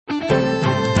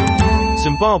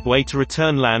Zimbabwe to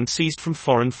return land seized from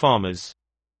foreign farmers.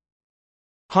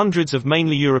 Hundreds of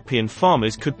mainly European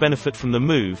farmers could benefit from the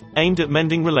move, aimed at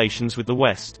mending relations with the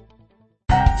West.